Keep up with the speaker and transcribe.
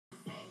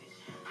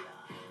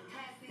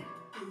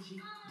Hey,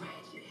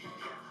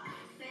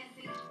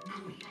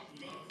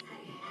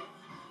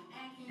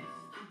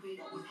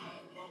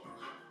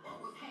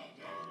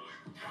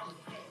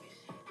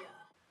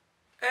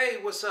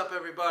 what's up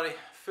everybody?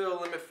 Phil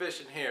Limit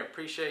Fishing here.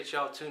 Appreciate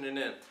y'all tuning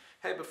in.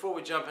 Hey, before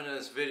we jump into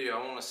this video,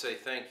 I want to say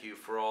thank you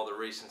for all the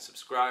recent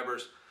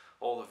subscribers,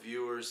 all the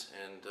viewers,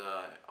 and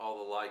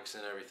all the likes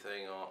and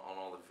everything on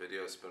all the videos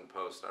that's been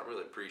posted. I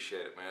really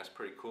appreciate it, man. It's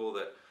pretty cool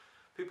that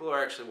people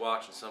are actually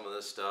watching some of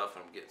this stuff,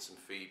 and I'm getting some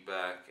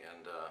feedback,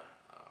 and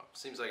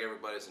seems like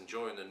everybody's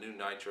enjoying the new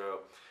Nitro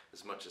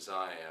as much as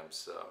I am.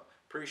 So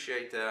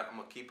appreciate that. I'm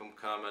gonna keep them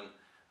coming.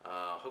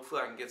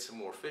 Hopefully I can get some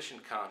more fishing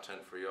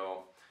content for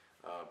y'all.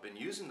 Been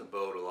using the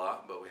boat a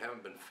lot, but we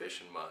haven't been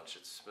fishing much.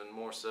 It's been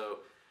more so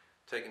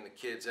taking the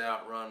kids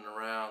out, running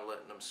around,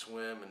 letting them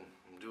swim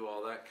and do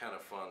all that kind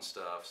of fun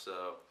stuff.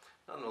 So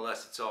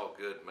nonetheless, it's all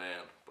good,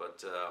 man.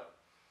 But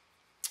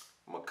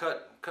I'm gonna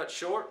cut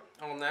short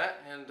on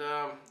that and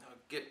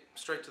get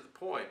straight to the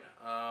point.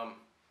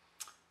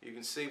 You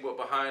can see what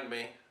behind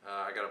me,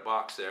 I got a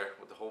box there,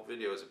 what the whole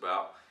video is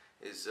about,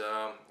 is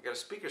I got a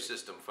speaker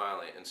system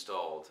finally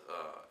installed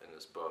in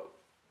this boat.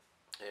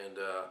 And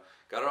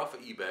got it off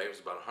of eBay. It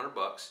was about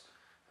 $100,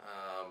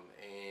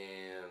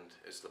 and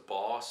it's the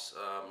Boss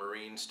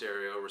Marine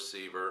stereo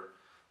receiver,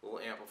 little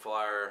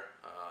amplifier,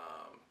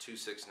 two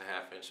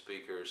 6.5-inch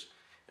speakers,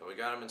 and we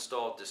got them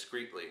installed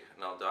discreetly,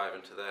 and I'll dive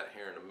into that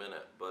here in a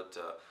minute. But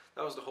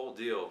that was the whole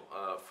deal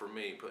for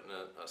me putting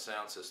a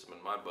sound system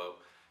in my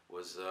boat.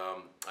 Was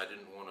I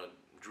didn't want to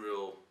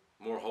drill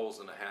more holes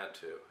than I had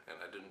to, and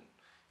I didn't.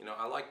 You know,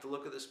 I like the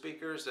look of the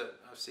speakers that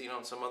I've seen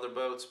on some other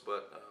boats,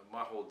 but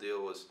my whole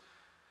deal was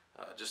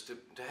just to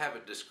have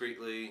it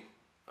discreetly,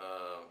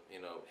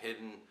 you know,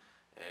 hidden,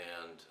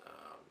 and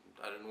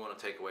I didn't want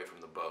to take away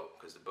from the boat,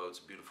 because the boat's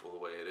beautiful the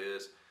way it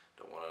is.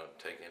 Don't want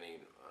to take any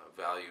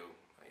value,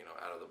 you know,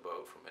 out of the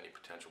boat from any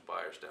potential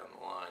buyers down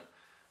the line,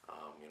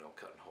 you know,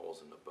 cutting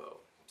holes in the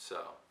boat. So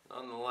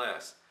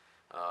nonetheless,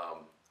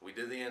 we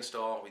did the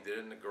install. We did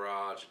it in the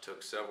garage. It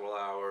took several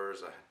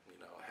hours. I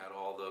had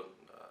all the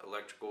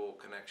electrical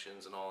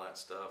connections and all that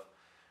stuff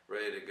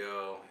ready to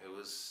go. It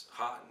was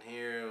hot in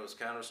here. It was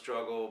kind of a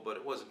struggle, but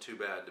it wasn't too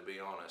bad, to be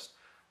honest.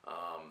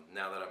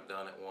 Now that I've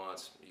done it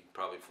once, you can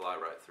probably fly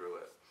right through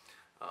it.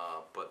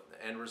 But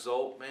the end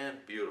result,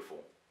 man,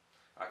 beautiful.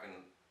 I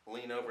can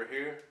lean over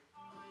here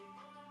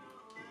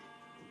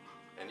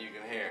and you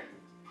can hear.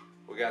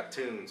 We got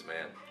tunes,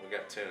 man. We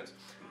got tunes.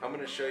 I'm going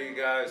to show you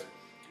guys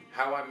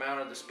how I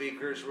mounted the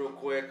speakers real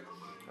quick,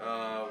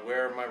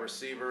 where my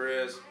receiver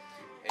is,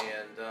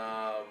 and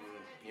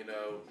you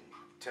know,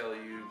 tell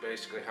you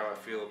basically how I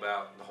feel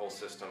about the whole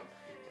system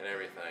and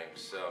everything.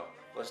 So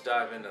let's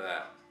dive into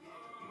that.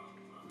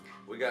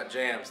 We got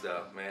jams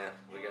though, man.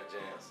 We got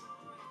jams.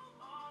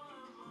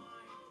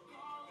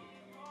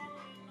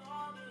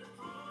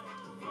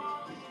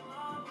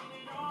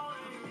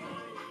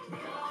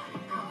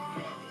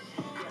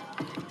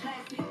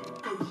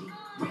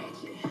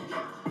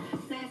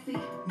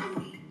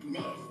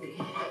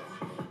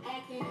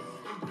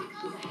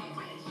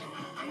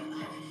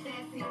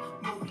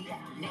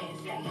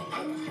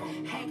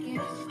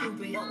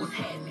 What's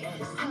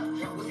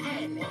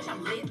happening?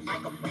 I'm lit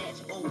like a match.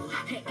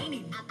 Oh,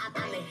 any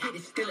I let hit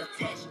is still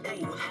attached.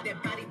 Oh,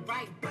 that body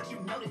right, but you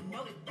know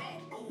that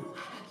back. Oh,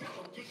 I jump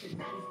on kicks and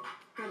now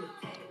from the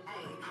tag.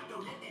 Hey,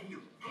 don't let that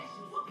new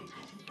passion whoop it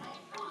cut you back.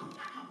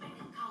 I make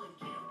them call it,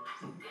 get them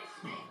some big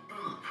smack.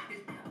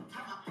 This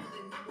time I feel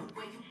the number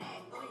where you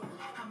at. Oh,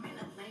 I'm in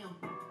a lamb.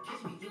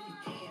 Catch me if you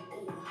can.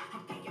 Oh,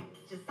 I'm kicking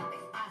just out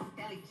that spot,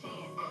 Sally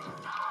Chan.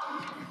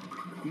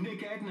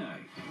 Nick at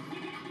Night.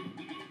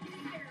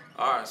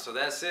 Alright, so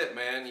that's it,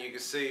 man. You can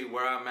see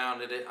where I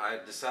mounted it. I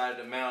decided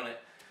to mount it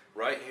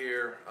right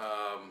here,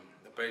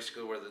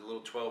 basically where the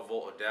little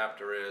 12-volt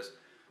adapter is.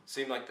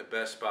 Seemed like the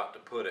best spot to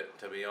put it,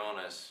 to be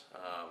honest,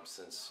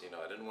 since, you know,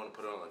 I didn't want to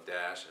put it on the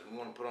dash. I didn't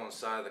want to put it on the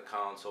side of the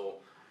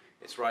console.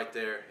 It's right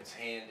there. It's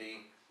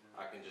handy.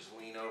 I can just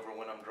lean over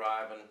when I'm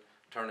driving,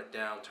 turn it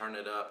down, turn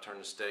it up, turn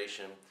the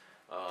station.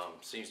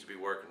 Seems to be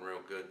working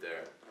real good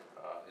there.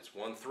 It's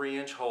one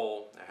 3-inch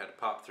hole. I had to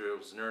pop through. It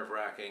was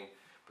nerve-wracking.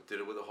 But did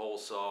it with a hole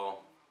saw,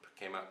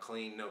 came out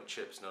clean, no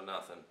chips, no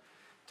nothing.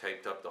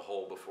 Taped up the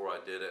hole before I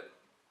did it,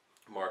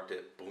 marked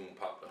it, boom,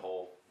 popped the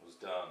hole, was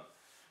done.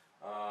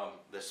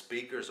 The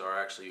speakers are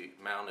actually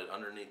mounted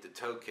underneath the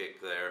toe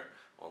kick there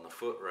on the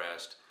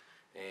footrest,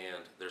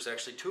 and there's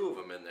actually 2 of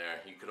them in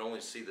there. You can only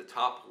see the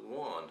top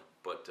one,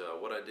 but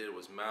what I did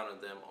was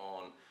mounted them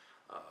on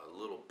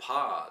little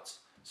pods.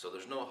 So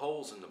there's no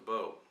holes in the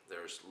boat.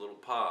 There's little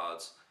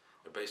pods.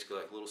 They're basically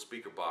like little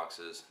speaker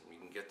boxes. You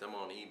can get them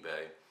on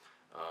eBay.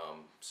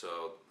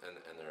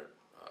 And they're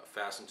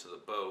fastened to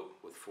the boat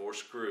with 4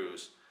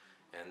 screws,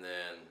 and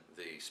then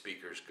the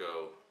speakers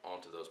go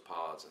onto those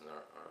pods and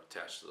are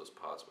attached to those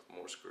pods with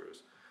more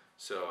screws.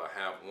 So I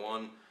have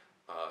one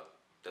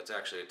that's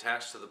actually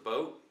attached to the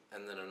boat,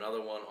 and then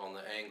another one on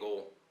the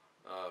angle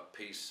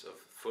piece of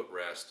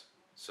footrest.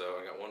 So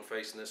I got one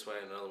facing this way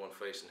and another one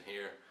facing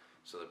here,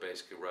 so they're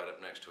basically right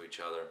up next to each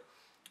other.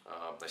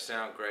 They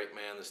sound great,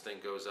 man. This thing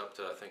goes up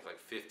to, I think, like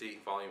 50,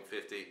 volume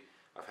 50.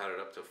 I've had it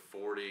up to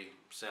 40.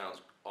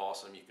 Sounds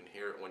awesome. You can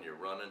hear it when you're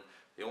running.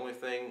 The only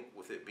thing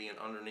with it being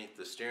underneath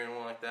the steering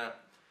wheel like that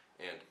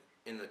and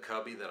in the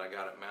cubby that I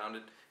got it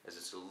mounted is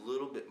it's a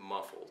little bit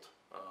muffled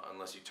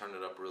unless you turn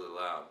it up really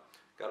loud.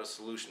 Got a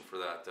solution for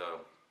that though.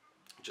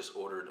 Just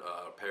ordered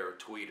a pair of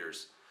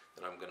tweeters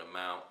that I'm going to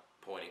mount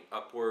pointing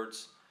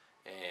upwards,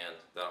 and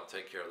that'll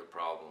take care of the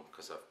problem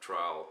because I've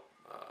trial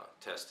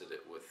tested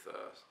it with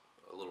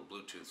a little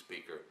Bluetooth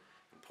speaker,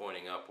 and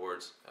pointing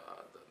upwards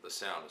the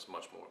sound is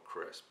much more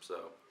crisp.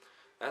 So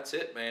that's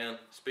it, man.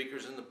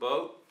 Speakers in the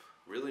boat,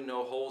 really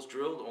no holes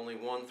drilled, only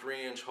one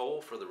 3-inch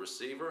hole for the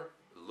receiver.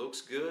 It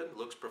looks good,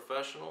 looks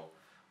professional.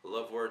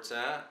 Love where it's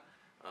at.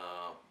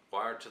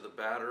 Wired to the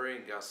battery,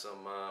 got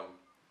some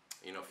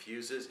you know,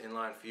 fuses,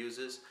 inline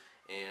fuses,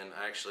 and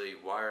I actually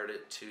wired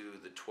it to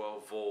the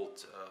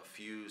 12-volt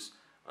fuse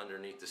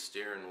underneath the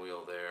steering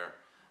wheel there,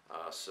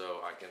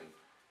 so I can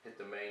hit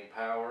the main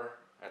power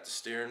at the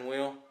steering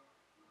wheel,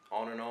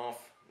 on and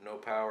off. No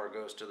power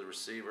goes to the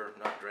receiver,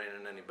 not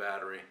draining any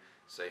battery,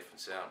 safe and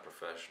sound,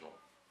 professional.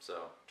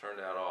 So turned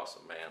out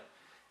awesome, man.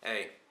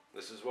 Hey,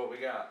 this is what we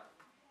got.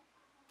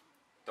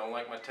 Don't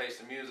like my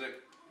taste in music?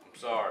 I'm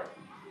sorry.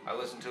 I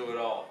listen to it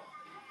all.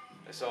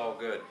 It's all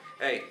good.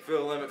 Hey,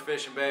 Fill the Limit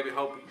Fishing, baby.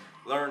 Hope you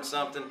learned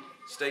something.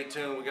 Stay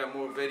tuned. We got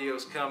more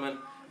videos coming.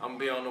 I'm going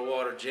to be on the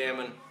water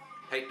jamming.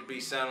 Hate to be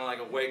sounding like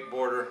a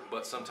wakeboarder,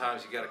 but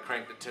sometimes you got to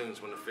crank the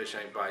tunes when the fish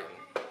ain't biting.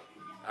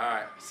 All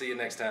right. See you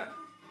next time.